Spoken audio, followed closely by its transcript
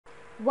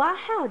Why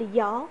howdy,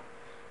 y'all.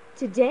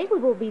 Today we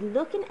will be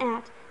looking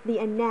at the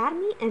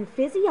anatomy and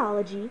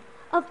physiology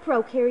of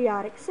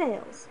prokaryotic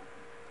cells.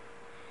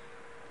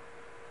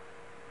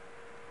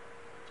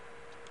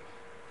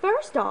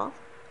 First off,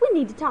 we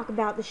need to talk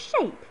about the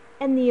shape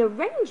and the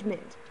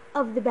arrangement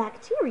of the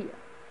bacteria.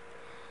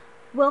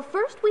 Well,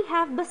 first we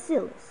have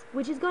bacillus,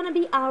 which is going to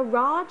be our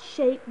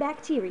rod-shaped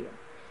bacteria.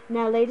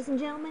 Now, ladies and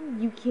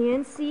gentlemen, you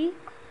can see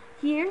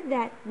here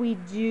that we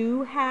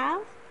do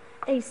have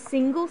a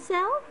single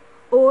cell,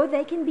 or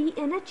they can be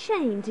in a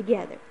chain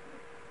together.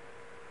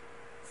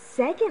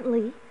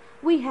 Secondly,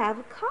 we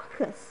have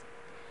coccus,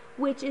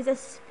 which is a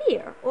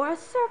sphere or a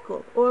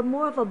circle or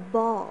more of a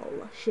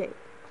ball shape.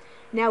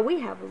 Now,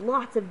 we have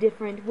lots of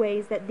different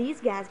ways that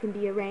these guys can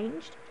be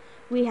arranged.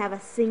 We have a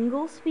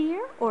single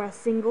sphere or a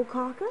single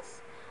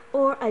coccus,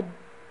 or a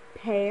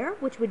pair,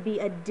 which would be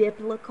a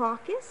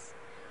diplococcus,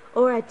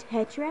 or a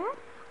tetrad,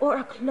 or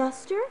a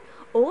cluster,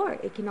 or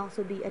it can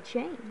also be a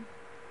chain.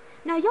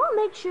 Now, y'all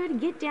make sure to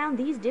get down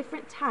these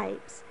different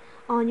types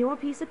on your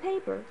piece of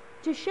paper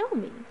to show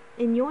me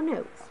in your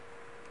notes.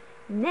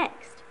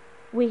 Next,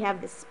 we have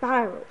the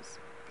spirals.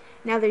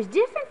 Now, there's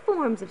different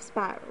forms of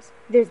spirals.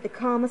 There's the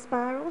comma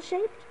spiral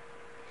shaped,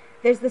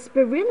 there's the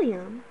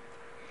spirillum,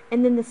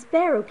 and then the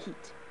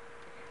spirochete.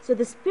 So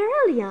the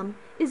spirillum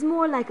is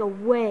more like a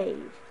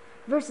wave,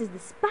 versus the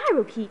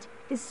spirochete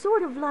is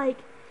sort of like,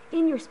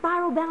 in your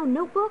spiral-bound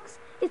notebooks,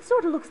 it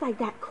sort of looks like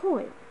that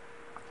coil.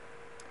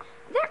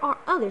 There are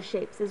other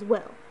shapes as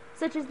well,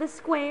 such as the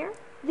square,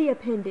 the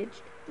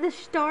appendage, the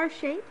star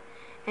shape,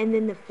 and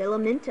then the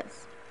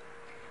filamentous.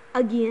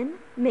 Again,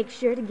 make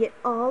sure to get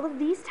all of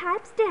these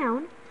types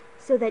down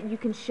so that you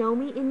can show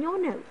me in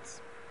your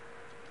notes.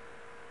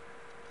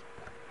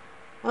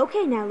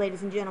 Okay, now,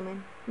 ladies and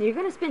gentlemen, you're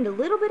going to spend a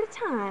little bit of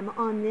time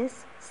on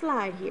this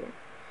slide here.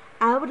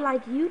 I would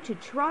like you to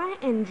try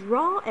and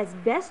draw as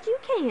best you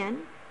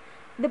can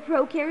the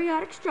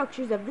prokaryotic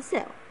structures of the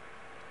cell.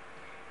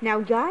 Now,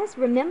 guys,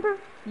 remember,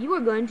 you are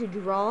going to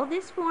draw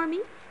this for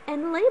me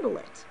and label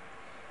it.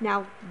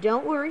 Now,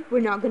 don't worry,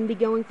 we're not going to be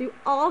going through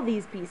all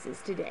these pieces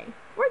today.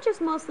 We're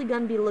just mostly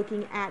going to be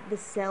looking at the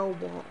cell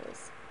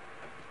walls.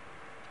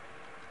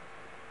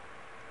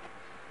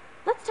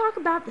 Let's talk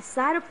about the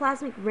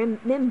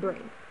cytoplasmic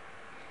membrane.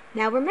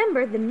 Now,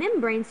 remember, the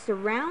membrane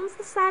surrounds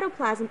the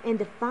cytoplasm and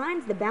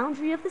defines the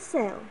boundary of the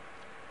cell.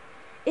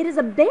 It is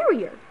a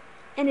barrier,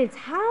 and it's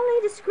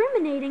highly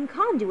discriminating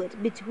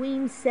conduit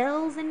between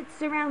cells and its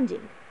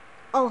surrounding,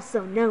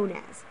 also known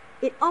as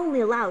it only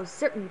allows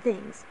certain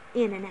things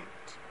in and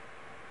out.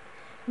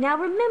 Now,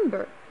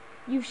 remember,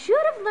 you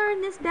should have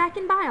learned this back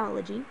in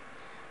biology,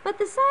 but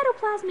the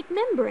cytoplasmic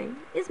membrane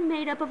is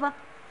made up of a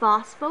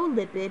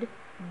phospholipid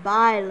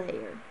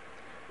bilayer.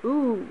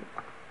 Ooh,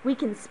 we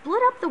can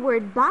split up the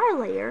word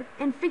bilayer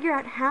and figure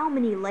out how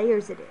many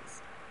layers it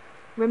is.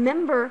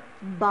 Remember,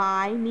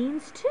 bi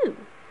means two,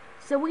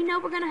 so we know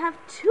we're going to have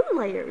 2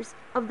 layers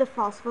of the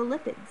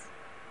phospholipids.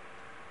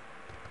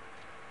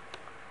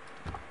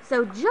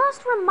 So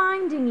just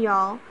reminding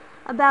y'all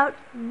about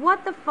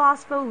what the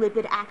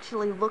phospholipid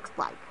actually looks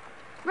like.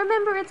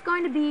 Remember, it's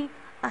going to be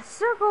a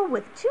circle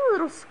with 2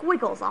 little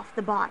squiggles off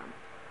the bottom.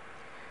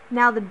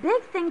 Now, the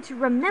big thing to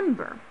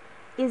remember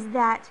is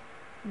that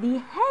the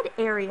head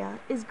area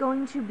is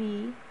going to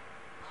be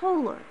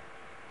polar,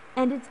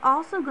 and it's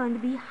also going to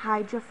be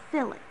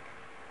hydrophilic.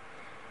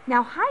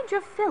 Now,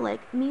 hydrophilic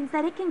means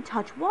that it can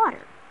touch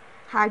water.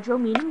 Hydro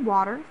meaning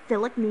water,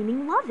 philic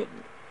meaning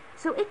loving.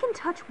 So it can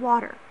touch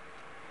water.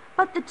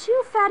 But the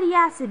 2 fatty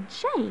acid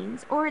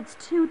chains, or its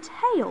 2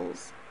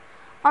 tails,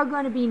 are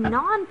going to be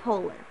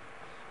nonpolar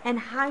and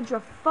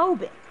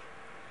hydrophobic,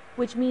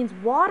 which means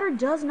water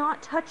does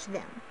not touch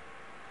them.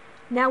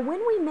 Now,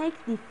 when we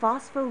make the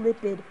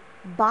phospholipid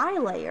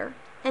bilayer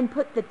and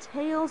put the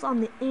tails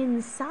on the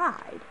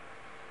inside,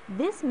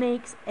 this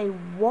makes a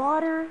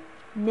water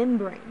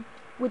membrane,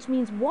 which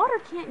means water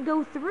can't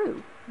go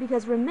through,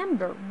 because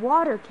remember,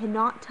 water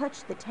cannot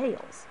touch the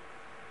tails.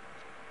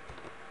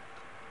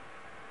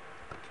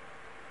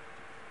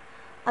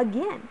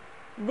 Again,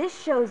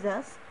 this shows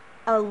us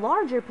a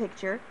larger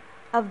picture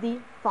of the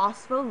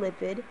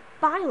phospholipid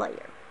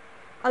bilayer.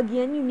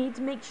 Again, you need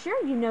to make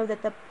sure you know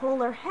that the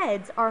polar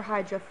heads are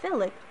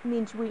hydrophilic,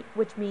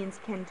 which means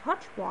can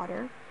touch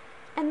water,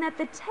 and that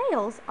the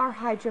tails are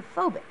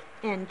hydrophobic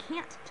and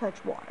can't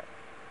touch water.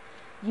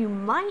 You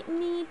might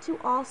need to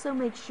also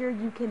make sure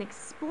you can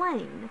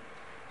explain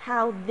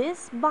how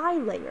this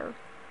bilayer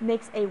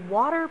makes a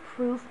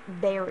waterproof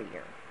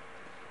barrier.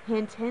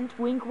 Hint, hint,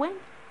 wink,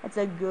 wink. That's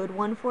a good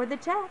one for the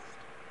test.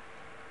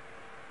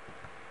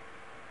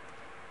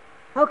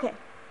 Okay,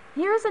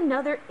 here's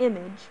another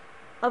image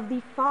of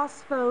the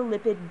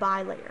phospholipid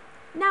bilayer.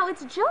 Now,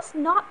 it's just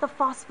not the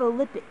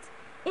phospholipids.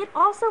 It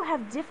also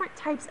have different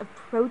types of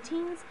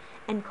proteins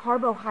and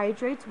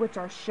carbohydrates, which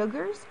are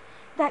sugars,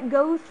 that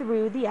go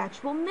through the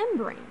actual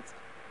membranes.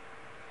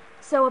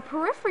 So a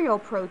peripheral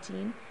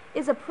protein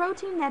is a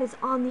protein that is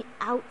on the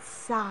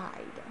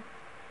outside.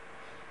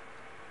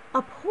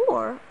 A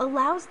pore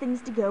allows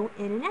things to go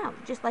in and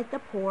out, just like the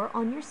pore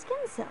on your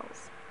skin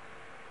cells.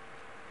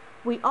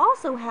 We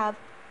also have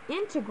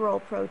integral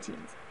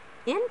proteins.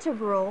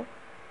 Integral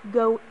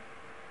go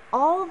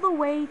all the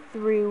way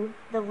through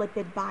the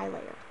lipid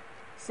bilayer.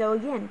 So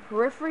again,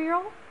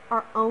 peripheral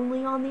are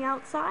only on the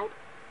outside.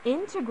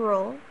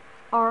 Integral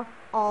are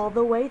all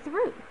the way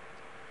through.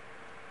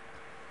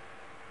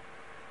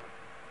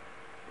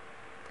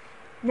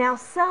 Now,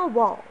 cell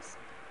walls.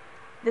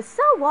 The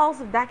cell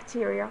walls of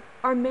bacteria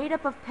are made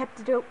up of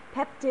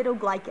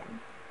peptidoglycan.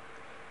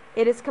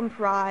 It is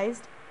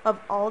comprised of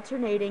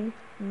alternating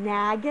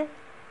NAG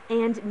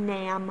and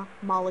NAM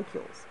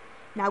molecules.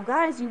 Now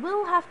guys, you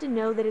will have to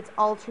know that it's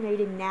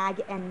alternating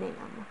NAG and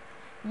NAM.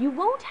 You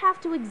won't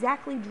have to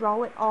exactly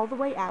draw it all the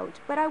way out,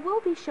 but I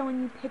will be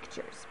showing you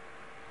pictures.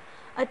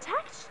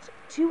 Attached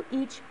to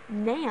each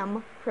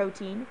NAM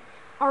protein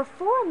are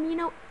 4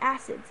 amino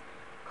acids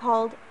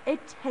called a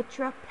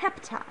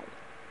tetrapeptide.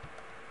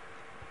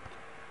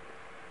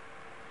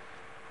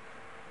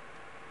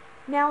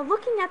 Now,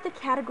 looking at the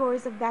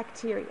categories of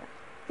bacteria,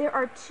 there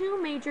are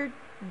 2 major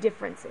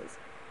differences,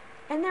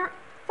 and their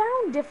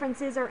found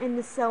differences are in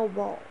the cell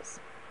walls.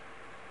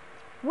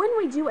 When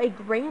we do a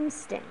gram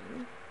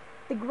stain,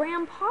 the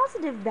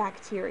gram-positive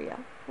bacteria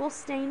will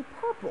stain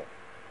purple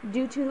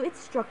due to its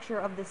structure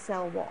of the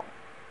cell wall.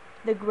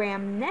 The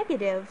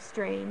gram-negative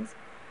strains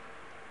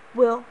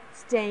will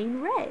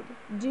stain red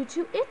due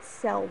to its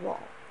cell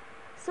wall.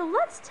 So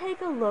let's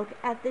take a look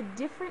at the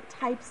different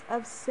types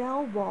of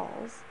cell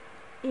walls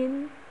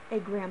in a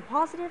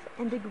gram-positive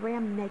and a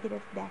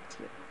gram-negative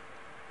bacteria.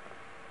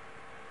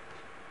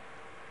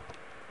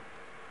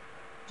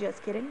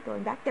 Just kidding,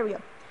 going back, there we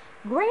go.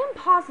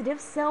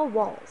 Gram-positive cell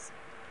walls.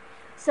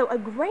 So a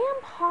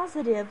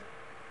gram-positive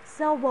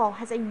cell wall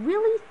has a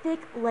really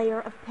thick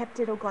layer of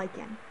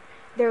peptidoglycan.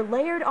 They're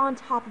layered on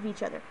top of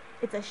each other.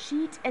 It's a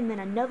sheet and then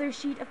another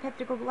sheet of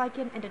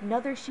peptidoglycan and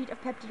another sheet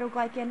of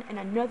peptidoglycan and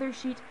another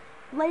sheet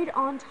laid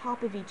on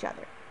top of each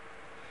other.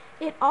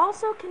 It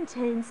also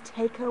contains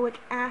teichoic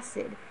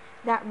acid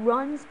that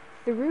runs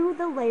through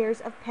the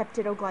layers of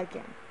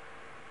peptidoglycan.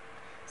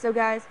 So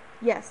guys,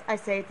 yes, I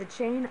say it's a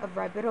chain of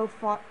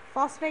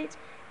ribitophosphate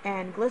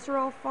and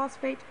glycerol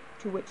phosphate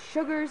to which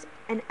sugars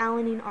and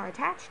alanine are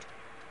attached.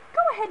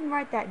 Go ahead and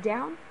write that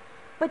down,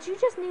 but you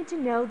just need to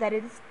know that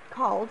it is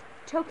called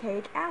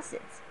teichoic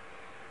acids.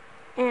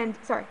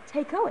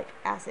 Teichoic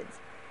acids,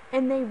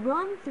 and they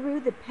run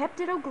through the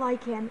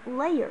peptidoglycan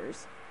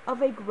layers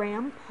of a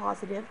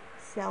gram-positive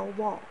cell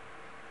wall.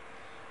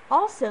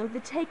 Also,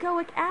 the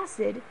teichoic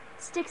acid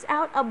sticks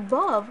out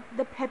above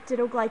the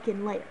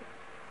peptidoglycan layer.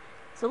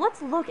 So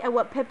let's look at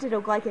what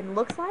peptidoglycan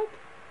looks like,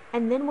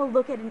 and then we'll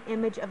look at an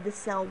image of the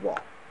cell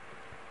wall.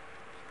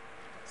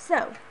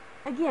 So,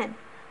 again,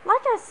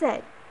 like I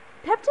said,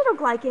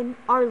 peptidoglycan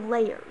are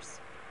layers.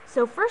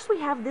 So first we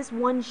have this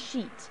one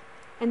sheet,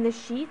 and the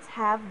sheets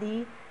have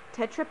the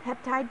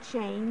tetrapeptide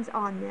chains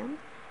on them,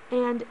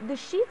 and the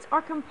sheets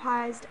are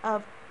comprised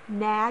of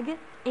NAG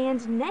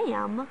and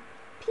NAM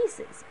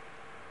pieces.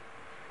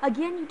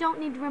 Again, you don't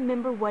need to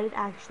remember what it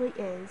actually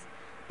is,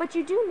 but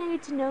you do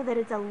need to know that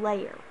it's a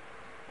layer,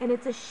 and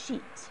it's a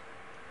sheet.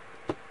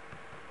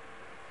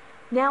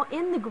 Now,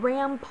 in the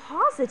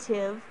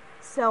gram-positive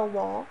cell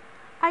wall,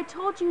 I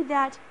told you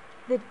that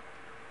the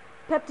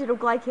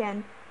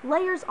peptidoglycan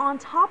layers on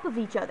top of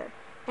each other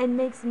and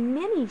makes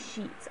many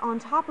sheets on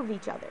top of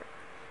each other.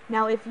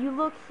 Now, if you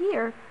look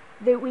here,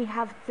 we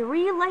have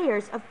 3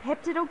 layers of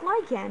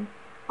peptidoglycan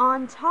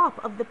on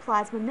top of the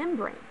plasma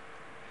membrane.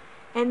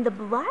 And the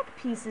black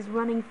pieces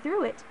running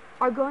through it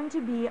are going to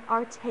be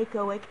our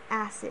teichoic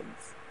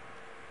acids,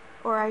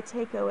 or our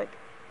teichoic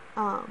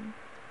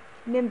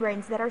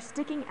membranes that are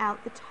sticking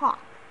out the top.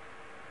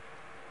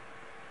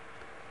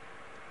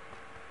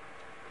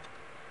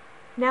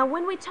 Now,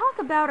 when we talk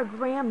about a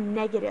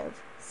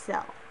gram-negative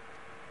cell,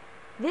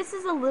 this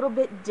is a little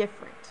bit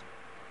different.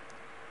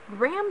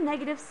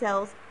 Gram-negative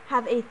cells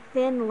have a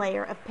thin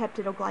layer of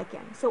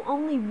peptidoglycan, so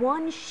only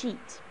one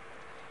sheet,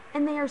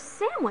 and they are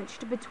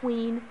sandwiched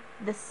between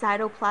the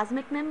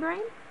cytoplasmic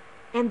membrane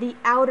and the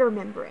outer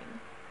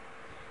membrane.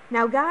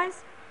 Now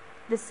guys,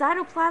 the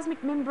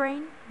cytoplasmic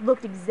membrane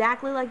looked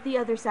exactly like the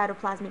other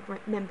cytoplasmic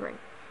membrane.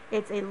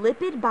 It's a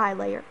lipid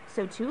bilayer,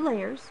 so 2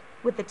 layers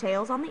with the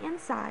tails on the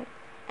inside,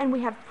 and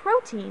we have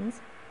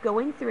proteins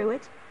going through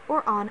it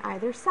or on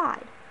either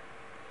side.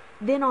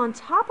 Then on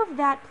top of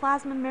that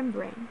plasma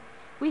membrane,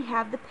 we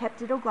have the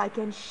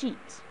peptidoglycan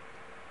sheet.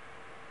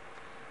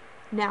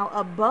 Now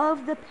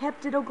above the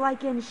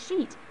peptidoglycan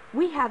sheet,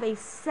 we have a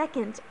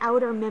second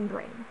outer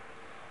membrane.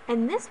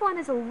 And this one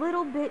is a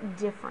little bit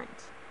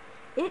different.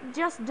 It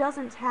just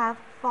doesn't have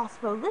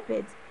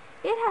phospholipids.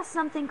 It has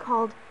something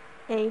called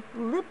a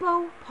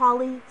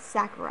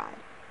lipopolysaccharide.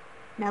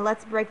 Now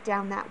let's break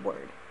down that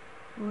word.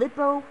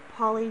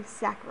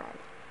 Lipopolysaccharide.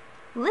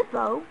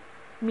 Lipo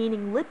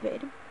meaning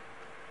lipid,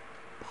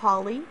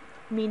 poly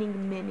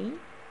meaning many,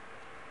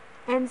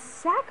 and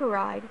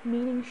saccharide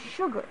meaning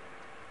sugar.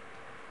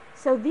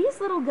 So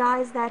these little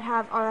guys that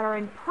are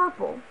in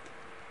purple,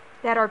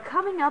 that are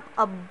coming up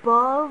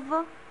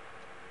above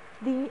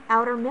the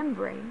outer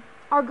membrane,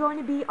 are going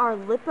to be our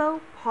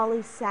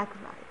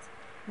lipopolysaccharides.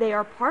 They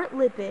are part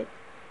lipid,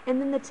 and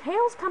then the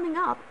tails coming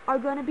up are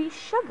going to be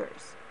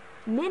sugars.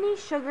 Many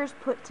sugars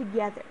put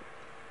together.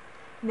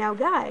 Now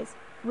guys,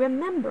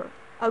 remember,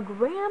 a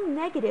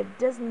gram-negative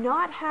does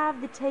not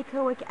have the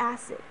teichoic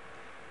acid.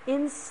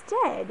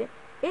 Instead,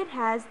 it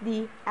has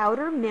the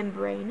outer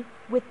membrane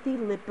with the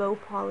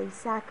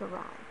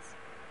lipopolysaccharides.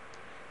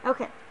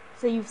 Okay,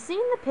 so you've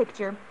seen the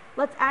picture.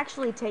 Let's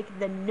actually take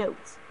the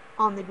notes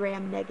on the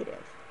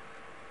gram-negative.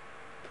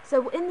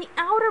 So in the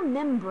outer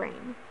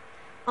membrane,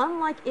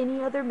 unlike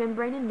any other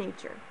membrane in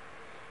nature,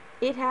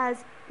 it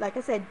has, like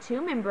I said,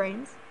 two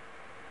membranes.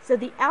 So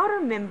the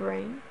outer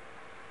membrane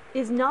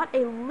is not a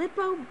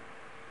lipid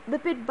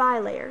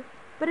bilayer,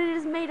 but it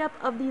is made up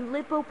of the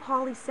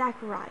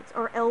lipopolysaccharides,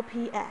 or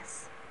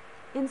LPS,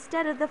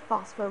 instead of the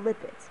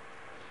phospholipids.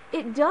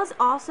 It does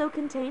also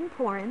contain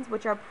porins,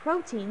 which are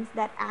proteins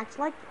that act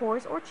like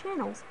pores or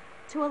channels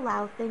to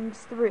allow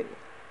things through.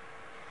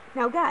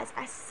 Now guys,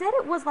 I said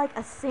it was like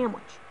a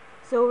sandwich.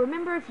 So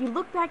remember, if you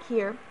look back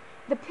here,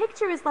 the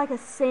picture is like a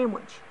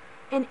sandwich,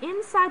 and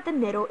inside the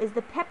middle is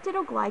the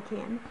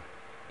peptidoglycan,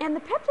 and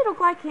the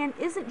peptidoglycan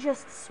isn't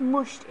just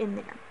smushed in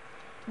there.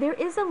 There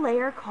is a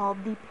layer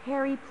called the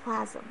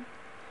periplasm.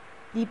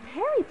 The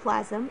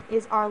periplasm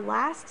is our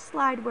last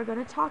slide we're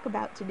going to talk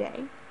about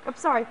today. I'm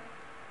sorry,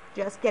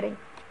 just kidding.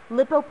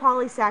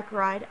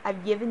 Lipopolysaccharide,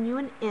 I've given you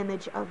an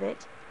image of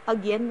it.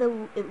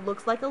 Again, it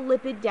looks like a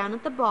lipid down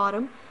at the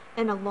bottom,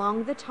 and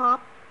along the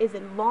top is a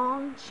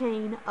long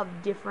chain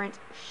of different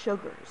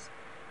sugars,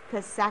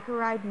 because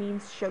saccharide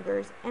means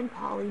sugars and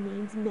poly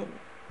means many.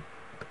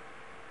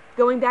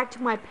 Going back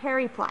to my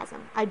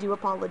periplasm, I do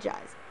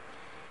apologize.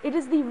 It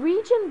is the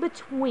region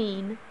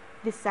between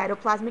the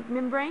cytoplasmic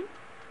membrane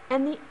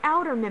and the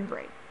outer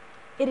membrane.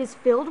 It is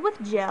filled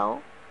with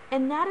gel,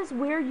 and that is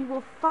where you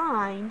will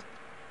find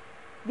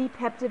the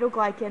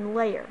peptidoglycan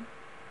layer.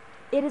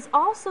 It is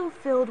also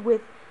filled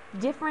with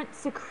different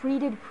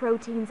secreted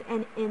proteins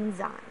and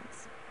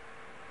enzymes.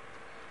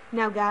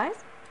 Now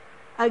guys,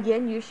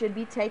 again, you should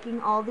be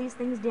taking all these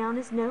things down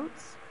as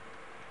notes.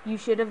 You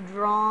should have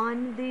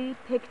drawn the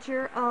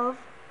picture of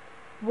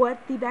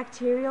what the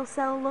bacterial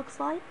cell looks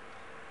like.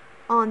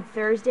 On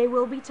Thursday,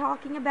 we'll be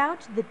talking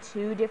about the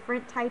two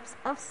different types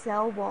of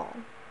cell wall.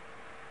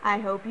 I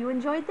hope you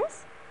enjoyed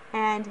this,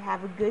 and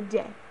have a good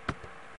day.